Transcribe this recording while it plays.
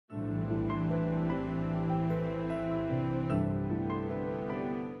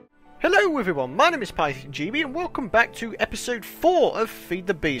Hello everyone, my name is PythonGB and welcome back to episode 4 of Feed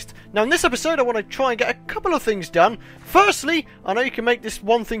the Beast. Now in this episode I want to try and get a couple of things done. Firstly, I know you can make this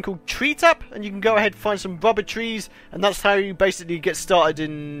one thing called tree tap, and you can go ahead and find some rubber trees, and that's how you basically get started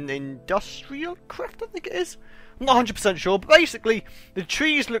in IndustrialCraft, I think it is. I'm not 100% sure, but basically the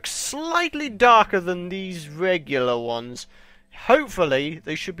trees look slightly darker than these regular ones. Hopefully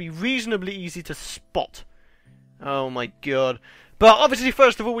they should be reasonably easy to spot. Oh my god. But obviously,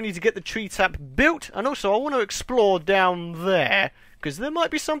 first of all, we need to get the tree tap built, and also I want to explore down there, because there might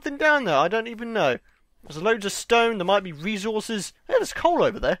be something down there, I don't even know. There's loads of stone, there might be resources. Hey, there's coal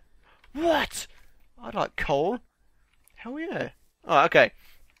over there. What? I like coal. Hell yeah. Oh, okay.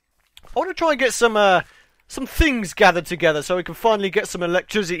 I want to try and get some things gathered together so we can finally get some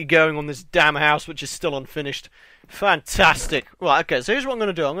electricity going on this damn house, which is still unfinished. Fantastic. Right, okay, so here's what I'm going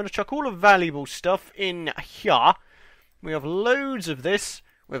to do. I'm going to chuck all the valuable stuff in here. We have loads of this.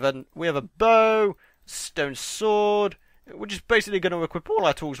 We have a bow, stone sword. We're just basically going to equip all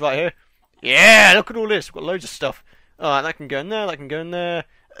our tools right here. Yeah, look at all this. We've got loads of stuff. Alright, that can go in there, that can go in there.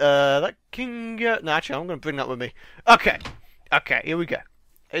 That can go... No, actually, I'm going to bring that with me. Okay. Okay, here we go.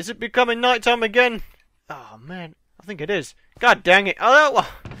 Is it becoming nighttime again? Oh, man. I think it is. God dang it. Oh,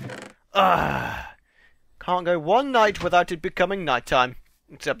 can't go one night without it becoming nighttime.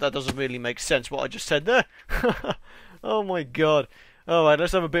 Except that doesn't really make sense what I just said there. Oh my god. Alright,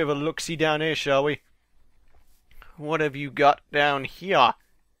 let's have a bit of a look-see down here, shall we? What have you got down here?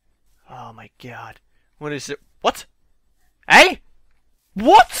 Oh my god. What is it? What? Hey?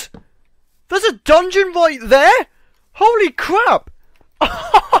 What? There's a dungeon right there? Holy crap!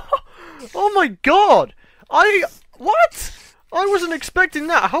 Oh my god! What? I wasn't expecting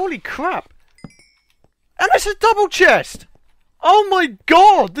that. Holy crap. And it's a double chest! Oh my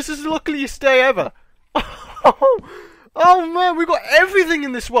god! This is the luckiest day ever. Oh man, we've got everything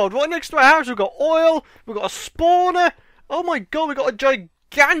in this world. Right next to our house, we've got oil, we've got a spawner. Oh my god, we've got a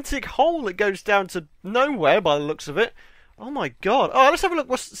gigantic hole that goes down to nowhere by the looks of it. Oh my god. Oh, let's have a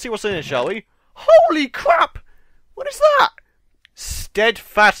look, see what's in here, shall we? Holy crap! What is that?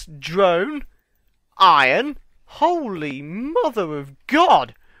 Steadfast drone. Iron. Holy mother of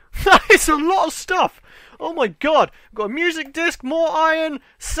god. That is a lot of stuff. Oh my god. We've got a music disc, more iron,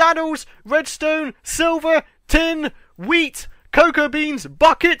 saddles, redstone, silver, tin, wheat, cocoa beans,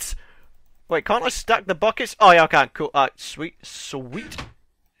 buckets. Wait, can't I stack the buckets? Oh yeah, I can. Cool. Sweet.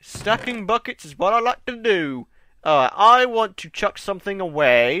 Stacking buckets is what I like to do. I want to chuck something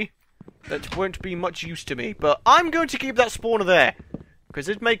away that won't be much use to me, but I'm going to keep that spawner there because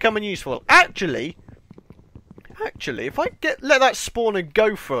it may come in useful. Actually, if I let that spawner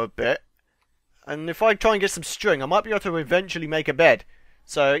go for a bit, and if I try and get some string, I might be able to eventually make a bed.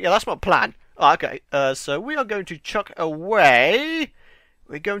 So yeah, that's my plan. Oh, okay, so we are going to chuck away.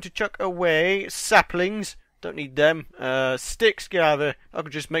 We're going to chuck away saplings. Don't need them. Sticks, get out of there. I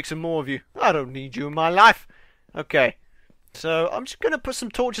could just make some more of you. I don't need you in my life. Okay, so I'm just going to put some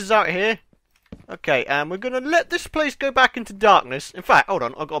torches out here. Okay, and we're going to let this place go back into darkness. In fact, hold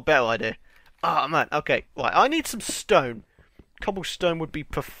on, I've got a better idea. Oh, man, okay, right, I need some stone. Cobblestone would be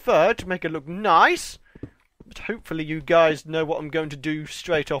preferred to make it look nice. But hopefully you guys know what I'm going to do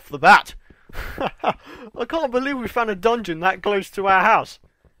straight off the bat. I can't believe we found a dungeon that close to our house.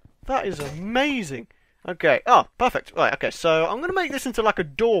 That is amazing. Okay, oh, perfect. Right, okay, so I'm going to make this into like a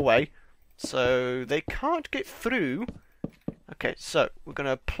doorway, so they can't get through. Okay, so we're going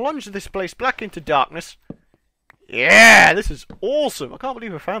to plunge this place back into darkness. Yeah, this is awesome. I can't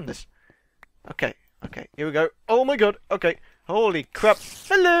believe I found this. Okay, okay, here we go. Oh my god, okay. Holy crap.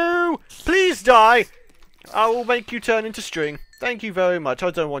 Hello! Please die! I will make you turn into string. Thank you very much. I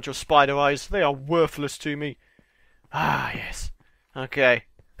don't want your spider eyes. They are worthless to me. Ah, yes. Okay.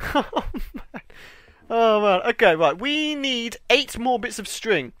 Oh, man. Oh, man. Okay, right. We need 8 more bits of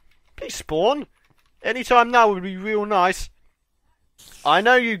string. Please spawn. Anytime now would be real nice. I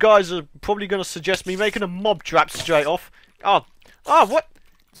know you guys are probably going to suggest me making a mob trap straight off. Oh, what?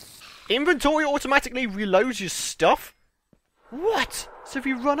 Inventory automatically reloads your stuff? What? So if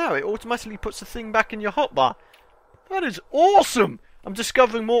you run out, it automatically puts the thing back in your hotbar. That is awesome! I'm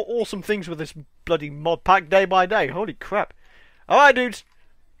discovering more awesome things with this bloody mod pack day by day. Holy crap. Alright, dudes.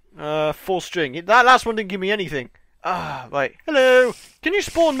 4 string. That last one didn't give me anything. Right. Hello! Can you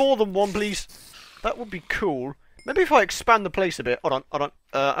spawn more than one, please? That would be cool. Maybe if I expand the place a bit. Hold on.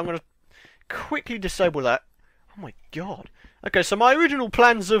 I'm going to quickly disable that. Oh my god. Okay, so my original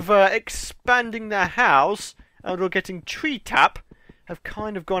plans of expanding the house and getting tree tap have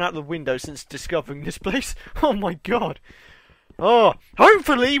kind of gone out the window since discovering this place. Oh my god. Oh,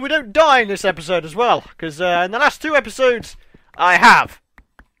 hopefully we don't die in this episode as well, because in the last 2 episodes I have.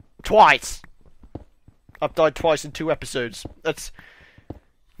 Twice! I've died twice in 2 episodes. That's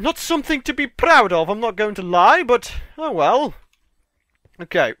not something to be proud of, I'm not going to lie, but oh well.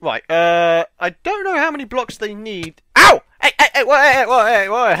 Okay, right. I don't know how many blocks they need. Ow! Hey, hey,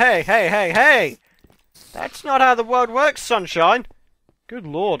 hey, hey, hey, hey, hey! That's not how the world works, sunshine. Good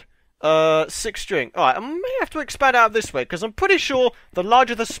lord. 6 string. Alright, I may have to expand out this way, because I'm pretty sure the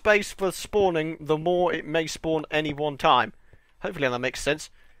larger the space for spawning, the more it may spawn any one time. Hopefully that makes sense.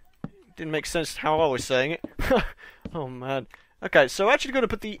 Didn't make sense how I was saying it. Oh man. Okay, so I'm actually going to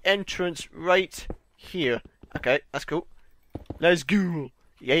put the entrance right here. Okay, that's cool. Let's go.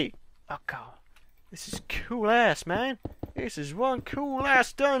 Yay. Oh god. This is cool ass, man. This is one cool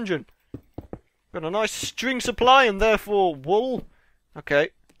ass dungeon. Got a nice string supply and therefore wool. Okay.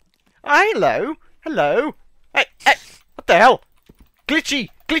 Oh, hello. Hello. Hey, hey. What the hell?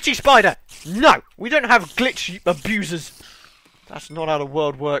 Glitchy spider. No, we don't have glitch abusers. That's not how the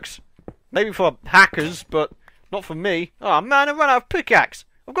world works. Maybe for hackers, but not for me. Oh man, I ran out of pickaxe.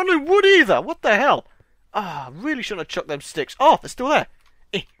 I've got no wood either. What the hell? Ah, I really shouldn't have chucked them sticks. Oh, they're still there.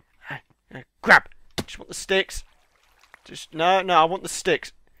 Grab. Just want the sticks. No, I want the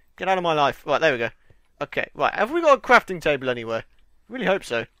sticks. Get out of my life. Right, there we go. Okay, right. Have we got a crafting table anywhere? Really hope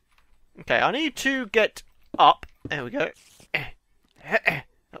so. Okay, I need to get up. There we go.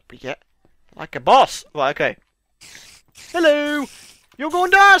 Up we get. Like a boss. Right, okay. Hello. You're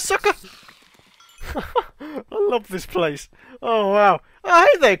going to die, sucker. I love this place. Oh, wow. Oh,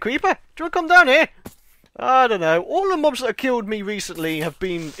 hey there, creeper. Do you want to come down here? I don't know. All the mobs that have killed me recently have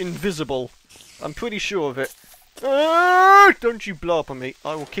been invisible. I'm pretty sure of it. Don't you blow up on me.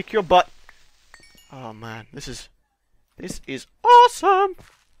 I will kick your butt. Oh, man. This is awesome.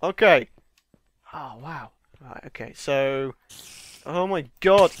 Okay. Oh, wow. Right, okay. So... Oh, my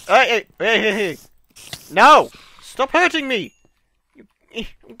God. Hey. No! Stop hurting me!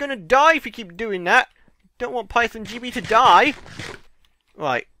 I'm gonna die if you keep doing that. Don't want PythonGB to die.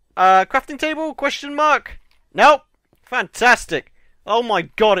 Right. Crafting table? Question mark? Nope. Fantastic. Oh my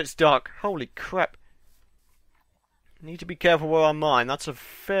god, it's dark. Holy crap. Need to be careful where I mine. That's a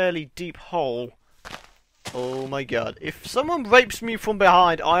fairly deep hole. Oh my god. If someone rapes me from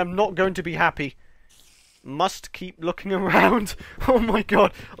behind, I am not going to be happy. Must keep looking around. Oh my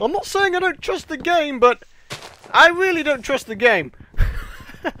god. I'm not saying I don't trust the game, but I really don't trust the game.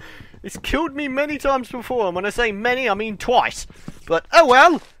 It's killed me many times before, and when I say many, I mean twice. But, oh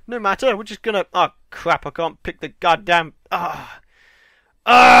well, no matter, we're just gonna... Oh, crap, I can't pick the goddamn...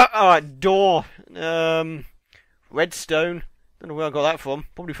 Alright, door. Redstone. Don't know where I got that from.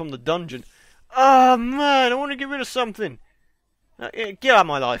 Probably from the dungeon. Oh, man, I want to get rid of something. Get out of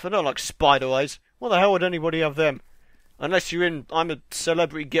my life, I don't like spider eyes. What the hell would anybody have them? Unless you're in, I'm a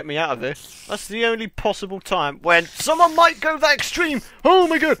celebrity, get me out of here. That's the only possible time when someone might go that extreme. Oh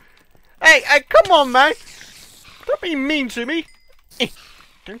my god. Hey, come on, man. Don't be mean to me.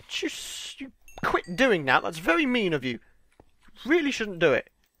 Don't you quit doing that. That's very mean of you. You really shouldn't do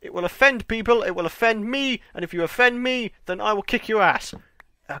it. It will offend people, it will offend me, and if you offend me, then I will kick your ass.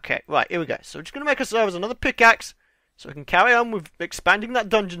 Okay, right, here we go. So we're just going to make ourselves another pickaxe, so we can carry on with expanding that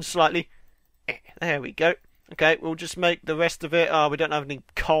dungeon slightly. There we go. Okay, we'll just make the rest of it. Oh, we don't have any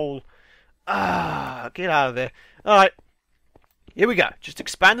coal. Get out of there. Alright. Here we go. Just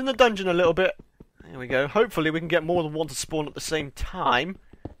expanding the dungeon a little bit. There we go. Hopefully we can get more than one to spawn at the same time.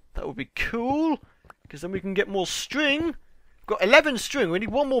 That would be cool. Because then we can get more string. We've got 11 string. We need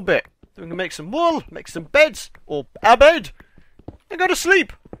one more bit. Then we can make some wool, make some beds, or a bed, and go to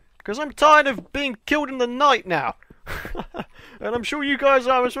sleep. Because I'm tired of being killed in the night now. And I'm sure you guys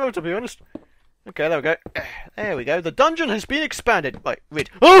are as well, to be honest. Okay, there we go. There we go. The dungeon has been expanded. Right,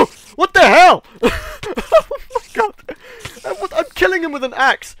 read. Oh! What the hell? Oh my god. I'm killing him with an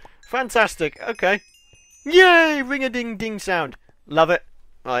axe. Fantastic. Okay. Yay! Ring-a-ding-ding sound. Love it.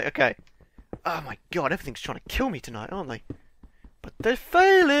 Right, okay. Oh my god, everything's trying to kill me tonight, aren't they? But they're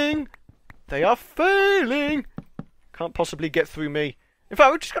failing. They are failing. Can't possibly get through me. In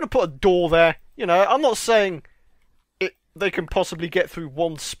fact, we're just going to put a door there. You know, I'm not saying... they can possibly get through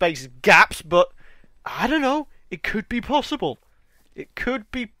one space gaps, but I don't know. It could be possible. It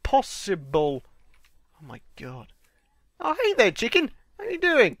could be possible. Oh my god. Oh, hey there, chicken. How are you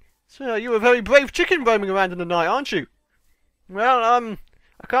doing? So, you're a very brave chicken roaming around in the night, aren't you? Well,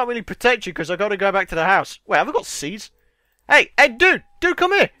 I can't really protect you because I got to go back to the house. Wait, have I got seeds? Hey, dude,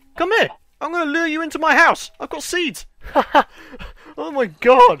 come here. Come here. I'm going to lure you into my house. I've got seeds. Oh my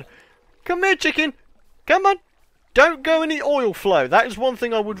god. Come here, chicken. Come on. Don't go in the oil flow. That is one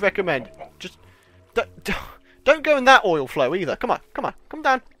thing I would recommend. Just don't go in that oil flow either. Come on. Come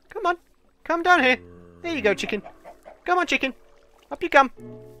down. Come on. Come down here. There you go, chicken. Come on, chicken. Up you come.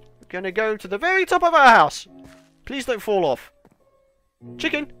 gonna go to the very top of our house. Please don't fall off.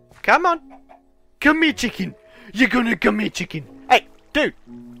 Chicken, come on. Come here, chicken. You're gonna come here, chicken. Hey, dude.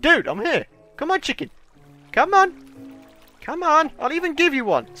 Dude, I'm here. Come on, chicken. Come on. Come on. I'll even give you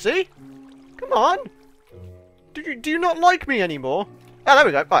one. See? Come on. Do you not like me anymore? Oh, there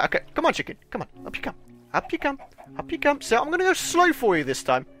we go. Right, okay. Come on, chicken. Come on. Up you come. Up you come. Up you come. So I'm going to go slow for you this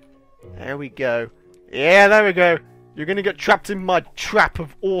time. There we go. Yeah, there we go. You're going to get trapped in my trap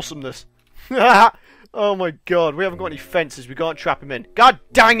of awesomeness. Oh my god. We haven't got any fences. We can't trap him in. God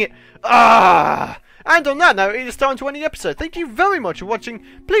dang it. Ah! And on that note, it is time to end the episode. Thank you very much for watching.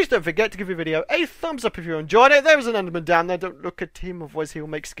 Please don't forget to give the video a thumbs up if you enjoyed it. There is an Enderman down there. Don't look at him, otherwise he will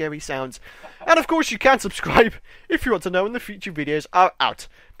make scary sounds. And of course, you can subscribe if you want to know when the future videos are out.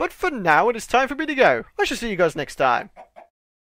 But for now, it is time for me to go. I shall see you guys next time.